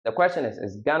The question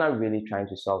is Ghana really trying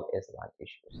to solve its land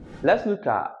issues? Let's look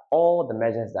at all the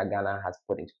measures that Ghana has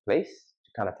put into place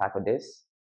to kind of tackle this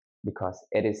because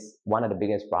it is one of the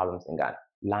biggest problems in Ghana,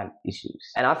 land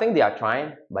issues. And I think they are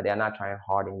trying, but they are not trying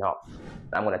hard enough.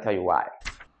 And I'm going to tell you why.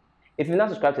 If you're not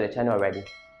subscribed to the channel already,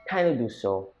 kindly do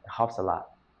so. It helps a lot.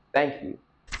 Thank you.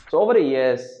 So over the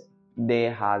years,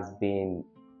 there has been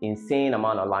insane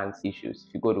amount of land issues.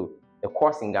 If you go to the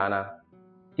courts in Ghana,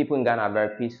 people in Ghana are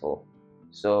very peaceful.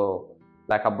 So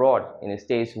like abroad in the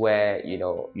States where,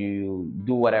 you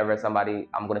do whatever, somebody,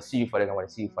 I'm going to sue you for this, I'm going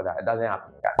to sue you for that. It doesn't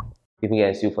happen in Ghana. People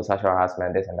get sued for sexual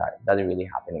harassment, this and that. It doesn't really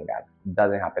happen in Ghana. It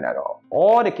doesn't happen at all.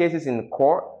 All the cases in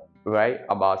court, right,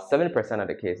 about 70% of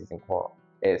the cases in court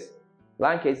is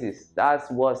land cases.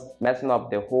 That's what's messing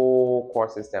up the whole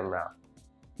court system now.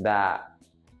 That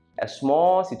a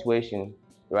small situation,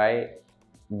 right,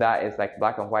 that is like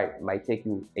black and white might take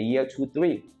you a year, 2,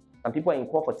 3. Some people are in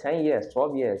court for 10 years,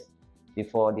 12 years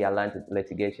before their land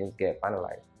litigations get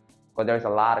finalized. Because there's a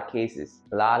lot of cases,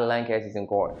 a lot of land cases in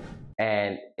court.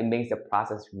 And it makes the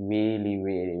process really,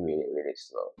 really, really, really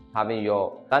slow. Having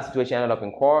your land situation ended up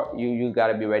in court, you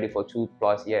gotta be ready for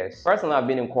 2+ years. Personally, I've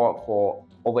been in court for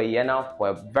over a year now for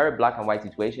a very black and white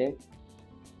situation,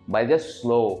 but it's just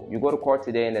slow. You go to court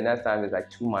today and the next time is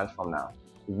like 2 months from now.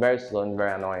 It's very slow and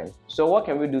very annoying. So what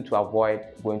can we do to avoid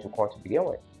going to court to begin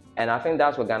with? And I think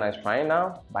that's what Ghana is trying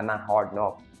now, but not hard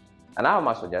enough. And I have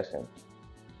my suggestion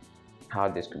how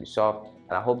this could be solved,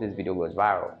 and I hope this video goes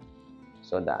viral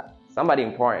so that somebody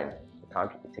important in the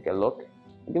country can take a look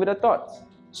and give it a thought.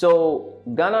 So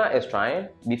Ghana is trying.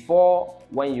 Before,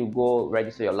 when you go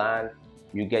register your land,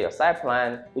 you get your site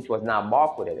plan, which was not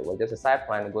barcoded. It was just a site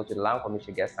plan, go to the land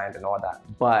commission, get signed and all that.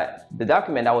 But the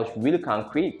document that was really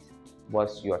concrete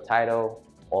was your title,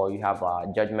 or you have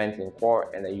a judgment in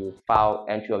court and then you file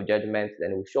entry of judgment,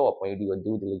 then it will show up when you do your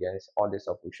due diligence. All this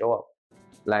stuff will show up.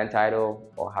 Land title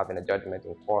or having a judgment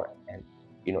in court and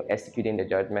executing the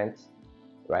judgment,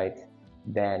 right?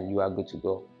 Then you are good to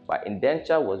go. But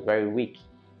indenture was very weak.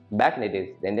 Back in the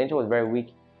days, the indenture was very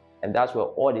weak, and that's where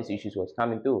all these issues was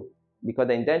coming through. Because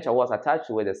the indenture was attached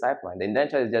to the site plan. The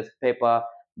indenture is just paper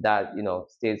that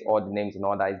states all the names and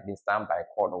all that is being stamped by a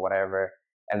court or whatever.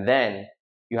 And then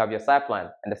you have your site plan,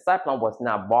 and the site plan was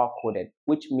not barcoded,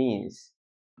 which means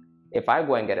if I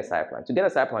go and get a site plan, to get a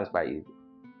site plan is quite easy.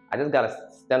 I just gotta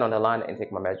stand on the land and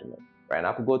take my measurement, right? And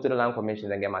I could go to the land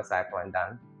commission and get my site plan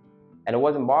done, and it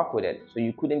wasn't barcoded, so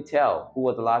you couldn't tell who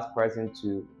was the last person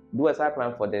to do a site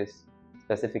plan for this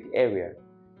specific area.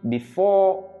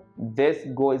 Before this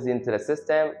goes into the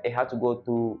system, it had to go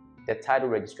through the title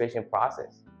registration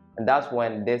process, and that's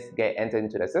when this get entered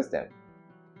into the system.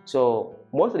 So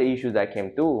most of the issues that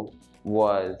came through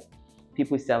was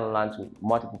people selling land to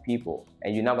multiple people,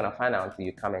 and you're not gonna find out until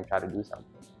you come and try to do something.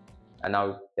 And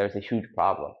now there's a huge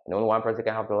problem. Only one person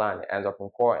can have the land. It ends up in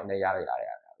court, and then yada, yada,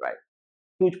 yada, right?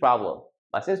 Huge problem.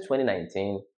 But since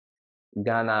 2019,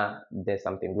 Ghana did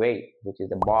something great, which is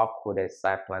the barcoded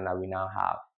site plan that we now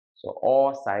have. So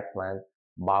all site plans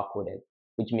barcoded,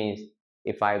 which means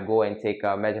if I go and take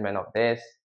a measurement of this,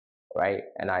 right,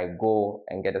 and I go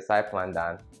and get a site plan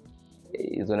done,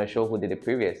 it's gonna show who did it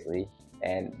previously,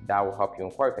 and that will help you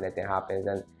in court if anything happens.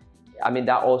 And I mean,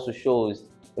 that also shows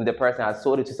if the person has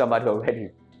sold it to somebody already,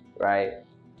 right?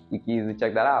 You can easily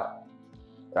check that out,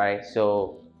 right?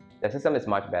 So the system is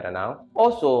much better now.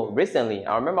 Also, recently,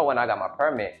 I remember when I got my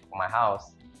permit for my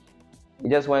house, it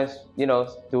just went,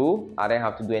 through. I didn't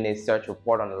have to do any search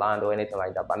report on the land or anything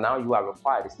like that. But now you are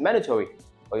required. It's mandatory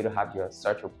for you to have your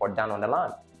search report done on the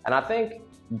land. And I think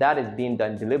that is being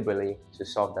done deliberately to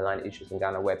solve the land issues in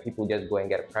Ghana, where people just go and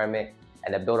get a permit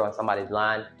and they build on somebody's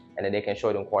land, and then they can show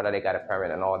it in court that they got a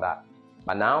permit and all that.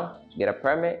 But now, to get a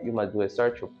permit, you must do a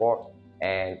search report,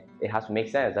 and it has to make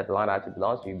sense that the land actually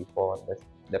belongs to you before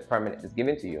the permit is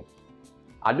given to you.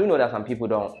 I do know that some people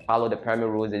don't follow the permit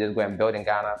rules. They just go and build in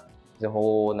Ghana. It's a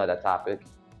whole nother topic.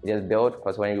 They just build,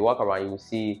 because when you walk around, you will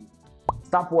see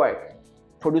stop work,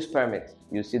 produce permits.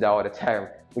 You see that all the time,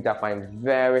 which I find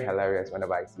very hilarious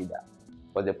whenever I see that.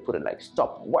 But they put it like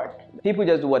stop work. People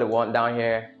just do what they want down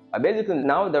here. But basically,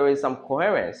 now there is some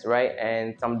coherence, right?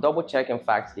 And some double checking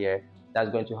facts here that's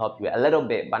going to help you a little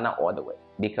bit, but not all the way.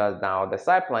 Because now the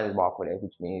site plan is barcoded,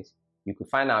 which means you could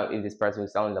find out if this person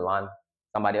who's selling the land,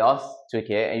 somebody else took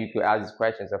it, and you could ask these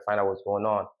questions and find out what's going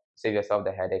on. Save yourself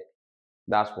the headache.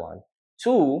 That's one.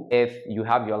 Two, if you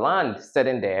have your land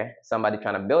sitting there, somebody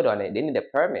trying to build on it, they need a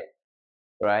permit,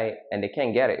 right? And they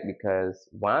can't get it because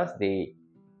once they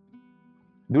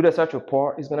do the search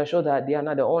report, it's going to show that they are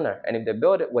not the owner. And if they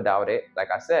build it without it, like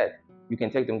I said, you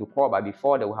can take them to court, but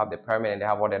before they will have the permit and they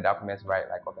have all their documents right,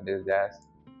 like okay, this,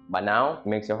 But now it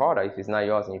makes it harder if it's not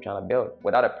yours and you're trying to build.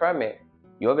 Without a permit,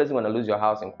 you're obviously going to lose your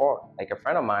house in court. Like a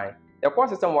friend of mine, the court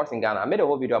system works in Ghana. I made a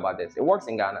whole video about this. It works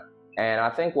in Ghana. And I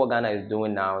think what Ghana is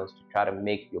doing now is to try to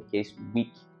make your case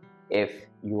weak if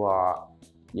you are,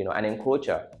 an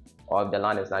encroacher, or if the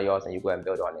land is not yours and you go and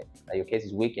build on it. Like your case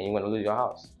is weak and you're going to lose your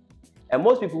house. And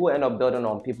most people who end up building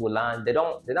on people's land, they're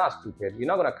not stupid. You're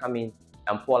not going to come in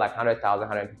and pour like $100,000,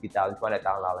 $150,000,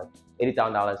 $200,000,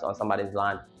 $80,000 on somebody's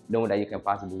land, knowing that you can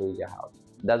possibly lose your house.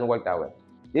 It doesn't work that way.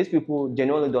 These people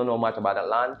genuinely don't know much about the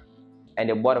land, and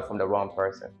they bought it from the wrong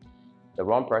person. The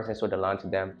wrong person sold the land to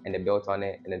them, and they built on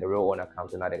it, and then the real owner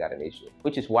comes, and now they got an issue.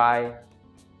 Which is why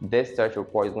this search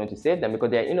report is going to save them,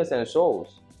 because they're innocent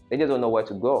souls. They just don't know where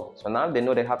to go. So now they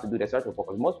know they have to do the search report,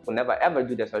 because most people never ever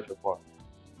do the search report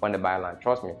when they buy land.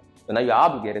 Trust me. So now you're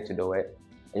obligated to do it,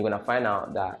 and you're going to find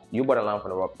out that you bought a land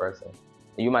from the wrong person.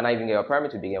 And you might not even get a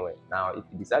permit to begin with. Now, if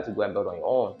you decide to go and build on your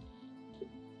own,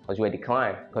 because you were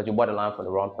declined, because you bought a land from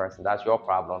the wrong person, that's your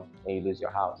problem when you lose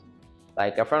your house.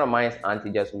 Like a friend of mine's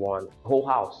auntie just won a whole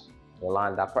house, the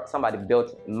land that somebody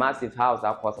built, a massive house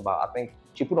that cost about, I think,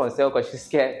 she put on sale because she's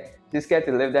scared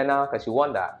to live there now because she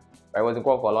won that. Right? It was in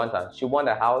court for a long time. She won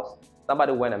the house.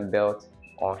 Somebody went and built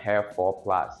on her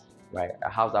 4+, right? A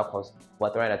house that cost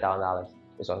what, $300,000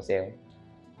 is on sale.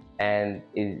 And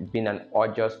it's been an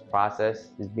arduous process.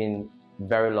 It's been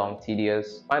very long,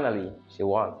 tedious. Finally, she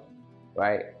won,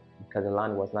 right? Because the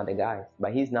land was not the guy's.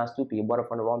 But he's not stupid. He bought it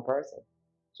from the wrong person.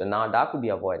 So now that could be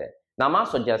avoided. Now my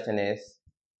suggestion is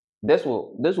this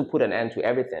will put an end to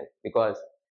everything, because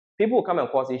people will come and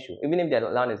cause issue. Even if the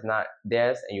land is not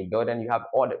theirs and you build it, you have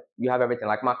order, you have everything.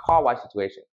 Like my car wash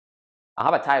situation, I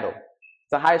have a title.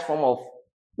 It's the highest form of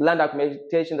land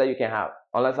documentation that you can have,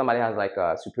 unless somebody has like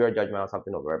a superior judgment or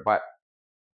something over it. But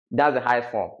that's the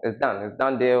highest form. It's done. It's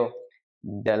done deal.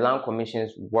 The land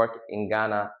commission's work in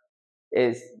Ghana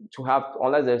is to have,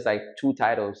 unless there's like 2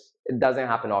 titles, it doesn't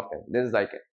happen often. This is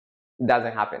like, it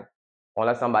doesn't happen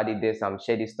unless somebody did some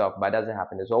shady stuff, but it doesn't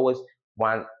happen. There's always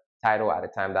 1 title at a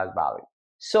time that's valid.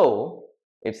 So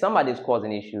if somebody is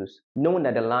causing issues, knowing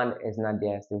that the land is not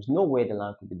theirs, there's no way the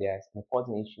land could be theirs, and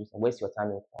causing issues and waste your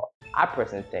time in court, I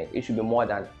personally think it should be more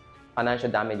than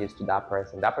financial damages to that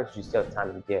person. That person should serve time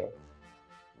in jail.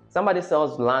 Somebody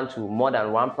sells land to more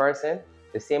than 1 person,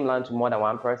 the same land to more than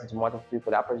 1 person, to multiple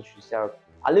people, that person should serve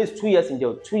at least 2 years in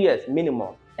jail, 2 years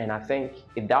minimum. And I think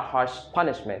if that harsh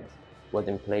punishment was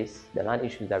in place, the land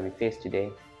issues that we face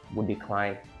today would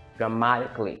decline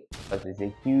dramatically, because it's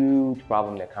a huge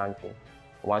problem in the country.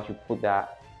 Once you put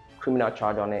that criminal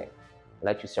charge on it,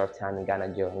 let you serve time in Ghana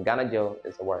jail. In Ghana jail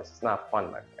is the worst. It's not fun,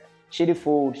 my friend. Shitty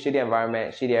food, shitty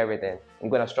environment, shitty everything. You're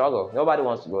gonna struggle. Nobody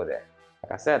wants to go there.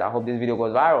 Like I said, I hope this video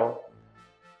goes viral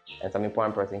and some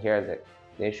important person hears it.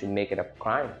 They should make it a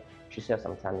crime. You should serve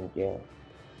some time in jail,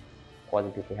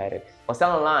 causing people headaches. Or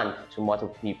selling land to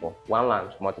multiple people, 1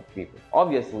 land to multiple people.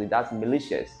 Obviously, that's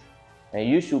malicious, and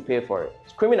you should pay for it.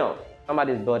 It's criminal.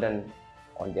 Somebody's building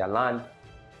on their land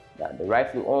that they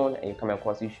rightfully own, and you come and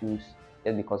cause issues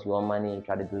just because you want money and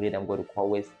try to delay them, go to court,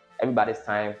 waste everybody's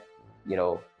time,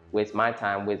 waste my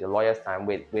time, waste the lawyer's time,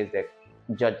 waste the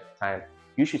judge's time.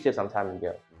 You should save some time in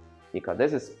jail, because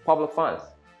this is public funds.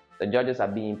 The judges are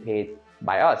being paid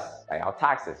by us, by our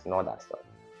taxes and all that stuff.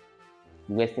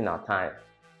 Wasting our time.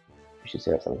 You should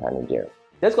save some time in jail.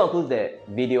 This concludes the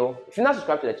video. If you're not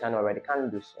subscribed to the channel already, kindly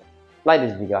do so. Like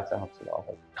this video after it helps a lot.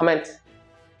 Comment.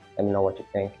 Let me know what you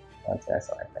think. That's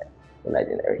all I think.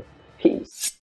 Legendary. Peace.